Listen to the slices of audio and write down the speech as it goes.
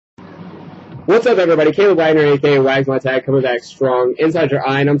What's up, everybody? Caleb Wagner, aka wagsmytag, coming back strong inside your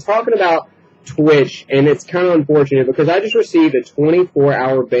eye, and I'm talking about Twitch, and it's kind of unfortunate because I just received a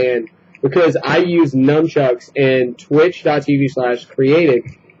 24-hour ban because I use Nunchucks and twitch.tv/creative,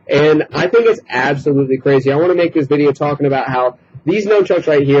 and I think it's absolutely crazy. I want to make this video talking about how these Nunchucks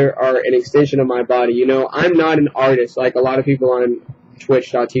right here are an extension of my body. You know, I'm not an artist like a lot of people on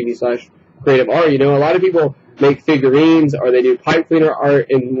twitch.tv/creative are. You know, a lot of people make figurines or they do pipe cleaner art,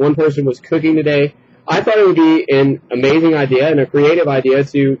 and one person was cooking today. I thought it would be an amazing idea and a creative idea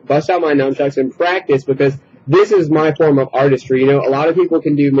to bust out my nunchucks and practice, because this is my form of artistry. You know, a lot of people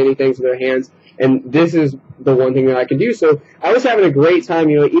can do many things with their hands, and this is the one thing that I can do. So I was having a great time.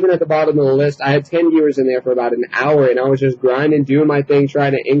 You know, even at the bottom of the list, I had 10 viewers in there for about an hour, and I was just grinding, doing my thing,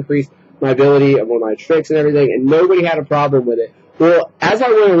 trying to increase my ability of all my tricks and everything, and nobody had a problem with it. Well, as I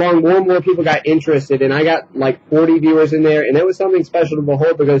went along, more and more people got interested, and I got like 40 viewers in there, and it was something special to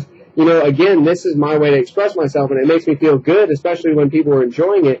behold because, you know, again, this is my way to express myself, and it makes me feel good, especially when people are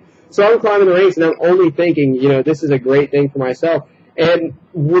enjoying it. So I'm climbing the ranks, and I'm only thinking, you know, this is a great thing for myself. And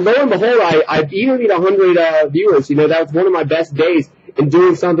lo and behold, I even need 100 viewers. You know, that was one of my best days in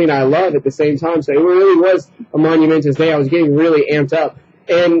doing something I love at the same time. So it really was a monumentous day. I was getting really amped up.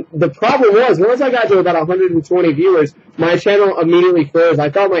 And the problem was, once I got to about 120 viewers, my channel immediately froze. I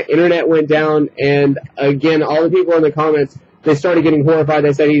thought my internet went down, and again, all the people in the comments, they started getting horrified.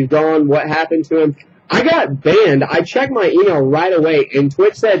 They said, he's gone, what happened to him? I got banned. I checked my email right away, and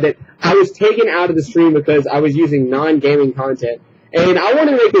Twitch said that I was taken out of the stream because I was using non-gaming content. And I want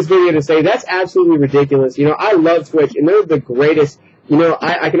to make this video to say that's absolutely ridiculous. You know, I love Twitch, and they're the greatest. You know,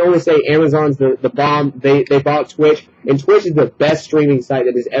 I can only say Amazon's the bomb. They bought Twitch, and Twitch is the best streaming site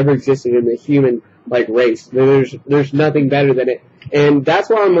that has ever existed in the human race. There's nothing better than it, and that's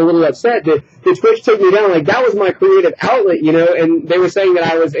why I'm a little upset that Twitch took me down. Like, that was my creative outlet, you know. And they were saying that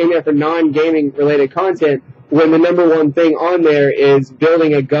I was in there for non-gaming related content when the #1 thing on there is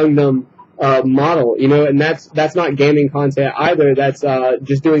building a Gundam model, you know, and that's not gaming content either. That's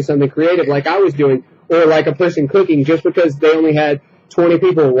just doing something creative like I was doing, or like a person cooking. Just because they only had 20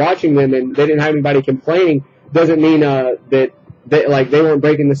 people watching them and they didn't have anybody complaining doesn't mean that they weren't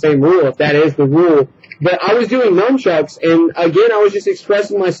breaking the same rule, if that is the rule. But I was doing nunchucks, and again, I was just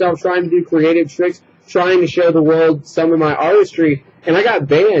expressing myself, trying to do creative tricks, trying to show the world some of my artistry, and I got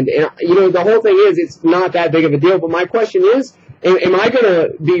banned. And, you know, the whole thing is, it's not that big of a deal, but my question is, am I going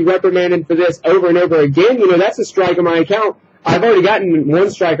to be reprimanded for this over and over again? You know, that's a strike on my account. I've already gotten 1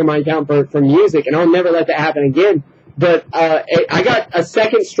 strike on my account for music, and I'll never let that happen again. But I got a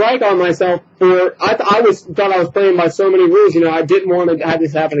 2nd strike on myself for thought I was playing by so many rules. You know, I didn't want to have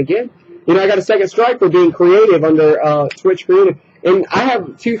this happen again. You know, I got a 2nd strike for being creative under Twitch Creative, and I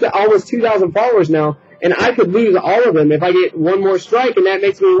have almost 2,000 followers now, and I could lose all of them if I get 1 more strike. And that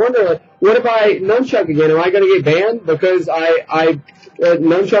makes me wonder, like, what if I nunchuck again? Am I going to get banned because I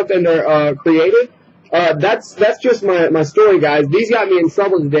nunchucked under creative? That's just my story, guys. These got me in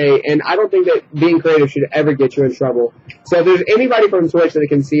trouble today, and I don't think that being creative should ever get you in trouble. So if there's anybody from Twitch that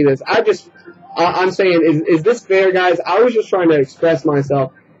can see this, I'm saying, is this fair, guys? I was just trying to express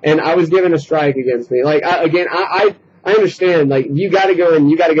myself, and I was given a strike against me. Like, I understand, like, you gotta go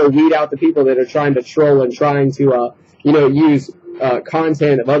weed out the people that are trying to troll and trying to, you know, use,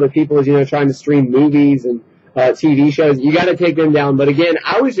 content of other people's, you know, trying to stream movies and TV shows. You got to take them down. But again,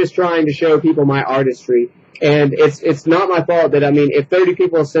 I was just trying to show people my artistry, and it's not my fault that, I mean, if 30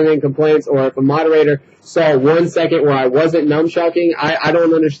 people send in complaints, or if a moderator saw 1 second where I wasn't nunchucking, I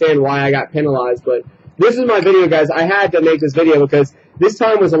don't understand why I got penalized. But this is my video, guys. I had to make this video because this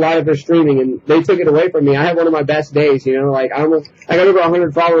time was a lot of their streaming, and they took it away from me. I had one of my best days, you know, like, I got over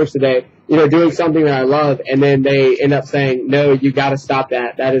 100 followers today, you know, doing something that I love, and then they end up saying, no, you got to stop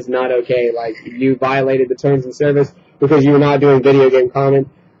that. That is not okay. Like, you violated the terms and service because you were not doing video game content.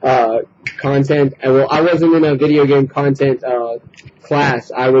 And, well, I wasn't in a video game content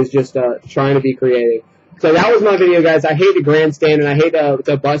class. I was just trying to be creative. So that was my video, guys. I hate to grandstand, and I hate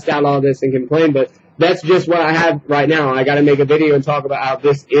to bust out all this and complain, but that's just what I have right now. I got to make a video and talk about how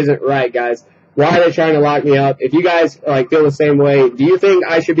this isn't right, guys. Why are they trying to lock me up? If you guys feel the same way, do you think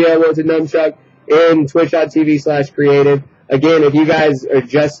I should be able to nunchuck in twitch.tv/creative? Again, if you guys are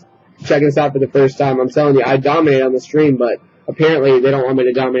just checking this out for the first time, I'm telling you, I dominate on the stream, but apparently they don't want me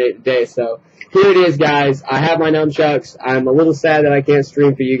to dominate today. So here it is, guys. I have my nunchucks. I'm a little sad that I can't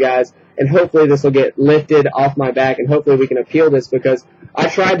stream for you guys, and hopefully this will get lifted off my back, and hopefully we can appeal this, because I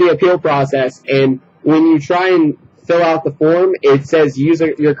tried the appeal process, and when you try and fill out the form, it says use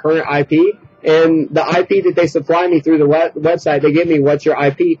your current IP, and the IP that they supply me through the website, they give me, what's your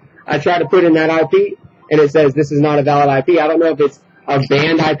IP? I try to put in that IP, and it says this is not a valid IP. I don't know if it's a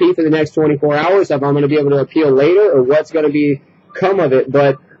banned IP for the next 24 hours, if I'm going to be able to appeal later, or what's going to become of it.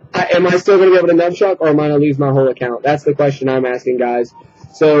 But am I still going to be able to nunchuck, or am I going to lose my whole account? That's the question I'm asking, guys.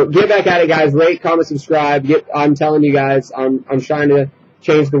 So get back at it, guys. Rate, comment, subscribe. I'm telling you guys, I'm trying to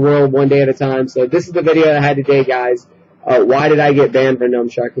change the world one day at a time. So this is the video that I had today, guys. Why did I get banned for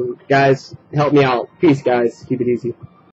nunchucking? Guys, help me out. Peace, guys. Keep it easy.